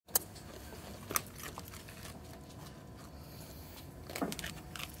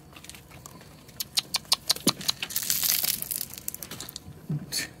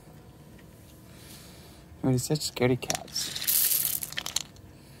Everybody's such scaredy cats.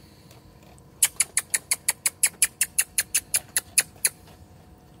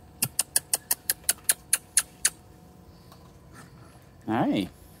 Hi.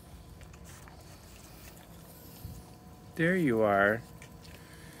 There you are.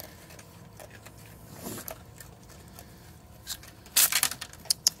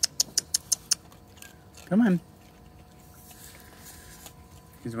 Come on.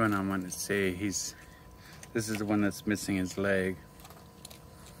 He's one I want to say. This is the one that's missing his leg.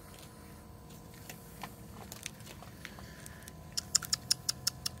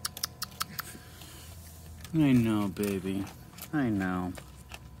 I know, baby. I know.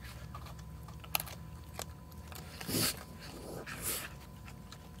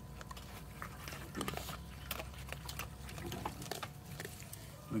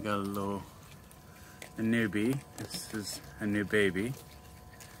 We got a newbie. This is a new baby.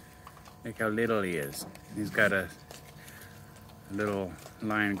 Look how little he is. He's got a little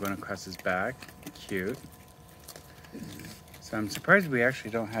line going across his back. Cute. So I'm surprised we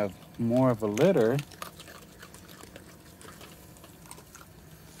actually don't have more of a litter.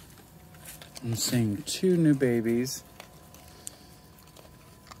 I'm seeing 2 new babies.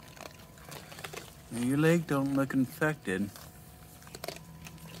 Now your leg don't look infected.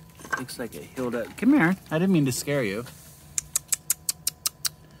 Looks like it healed up. Come here. I didn't mean to scare you.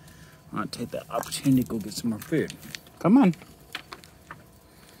 I want to take the opportunity to go get some more food. Come on.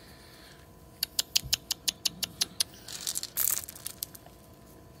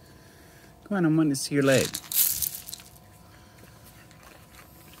 Come on, I want to see your leg.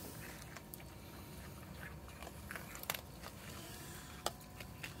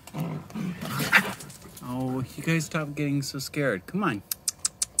 Oh, you guys stop getting so scared. Come on.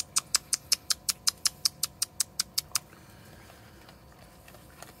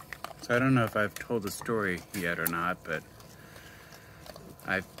 So I don't know if I've told the story yet or not, but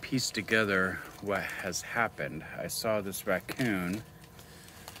I've pieced together what has happened. I saw this raccoon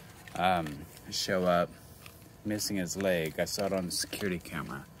show up missing his leg. I saw it on the security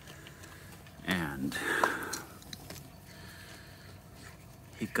camera. And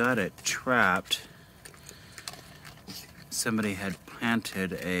he got it trapped. Somebody had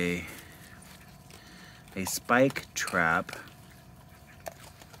planted a spike trap.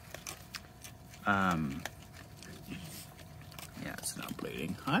 Yeah, it's not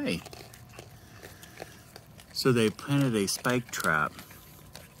bleeding. Hi. So they planted a spike trap,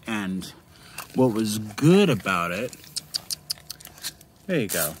 and what was good about it, there you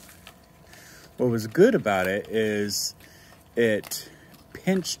go. What was good about it is it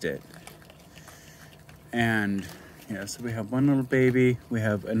pinched it. And yeah, so we have one little baby, we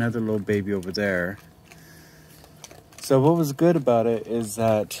have another little baby over there. So what was good about it is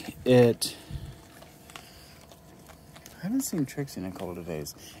that I haven't seen Trixie in a couple of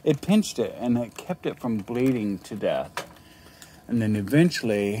days. It pinched it and it kept it from bleeding to death. And then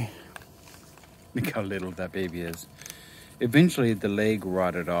eventually, look how little that baby is. Eventually the leg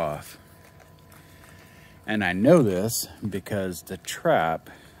rotted off. And I know this because the trap,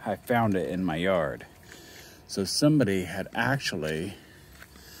 I found it in my yard. So somebody had actually,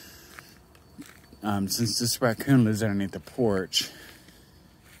 since this raccoon lives underneath the porch,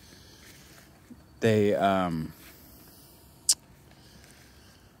 they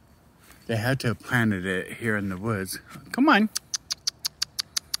had to have planted it here in the woods. Come on.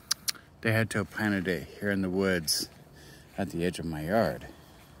 They had to have planted it here in the woods at the edge of my yard.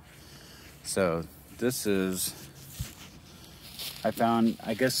 So this is, I found,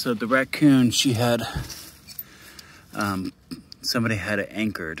 I guess, so the raccoon, she had, somebody had it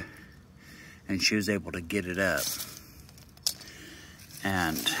anchored and she was able to get it up.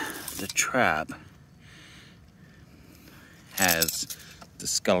 And the trap has the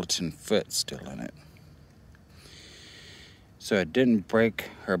skeleton foot still in it. So it didn't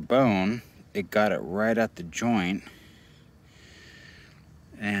break her bone. It got it right at the joint.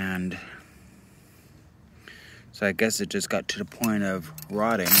 And so I guess it just got to the point of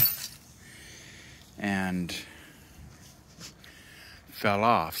rotting and fell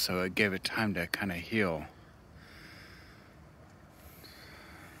off. So it gave it time to kind of heal.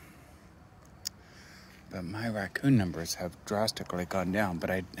 But my raccoon numbers have drastically gone down.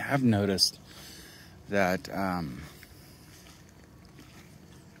 But I have noticed that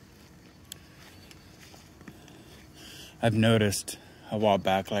I've noticed a while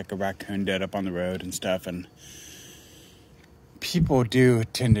back, like a raccoon dead up on the road and stuff, and people do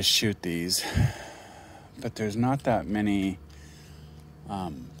tend to shoot these, but there's not that many,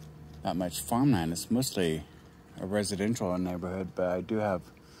 that much farmland. It's mostly a residential neighborhood, but I do have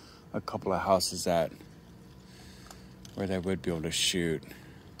a couple of houses that where they would be able to shoot.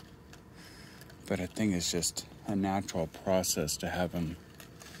 But I think it's just a natural process to have them,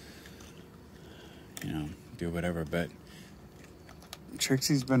 you know, do whatever. But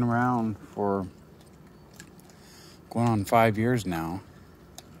Trixie's been around for going on 5 years now.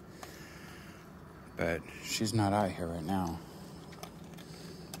 But she's not out here right now.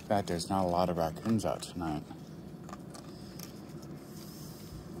 In fact, there's not a lot of raccoons out tonight.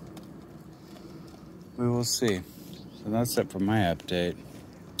 We will see. So that's it for my update.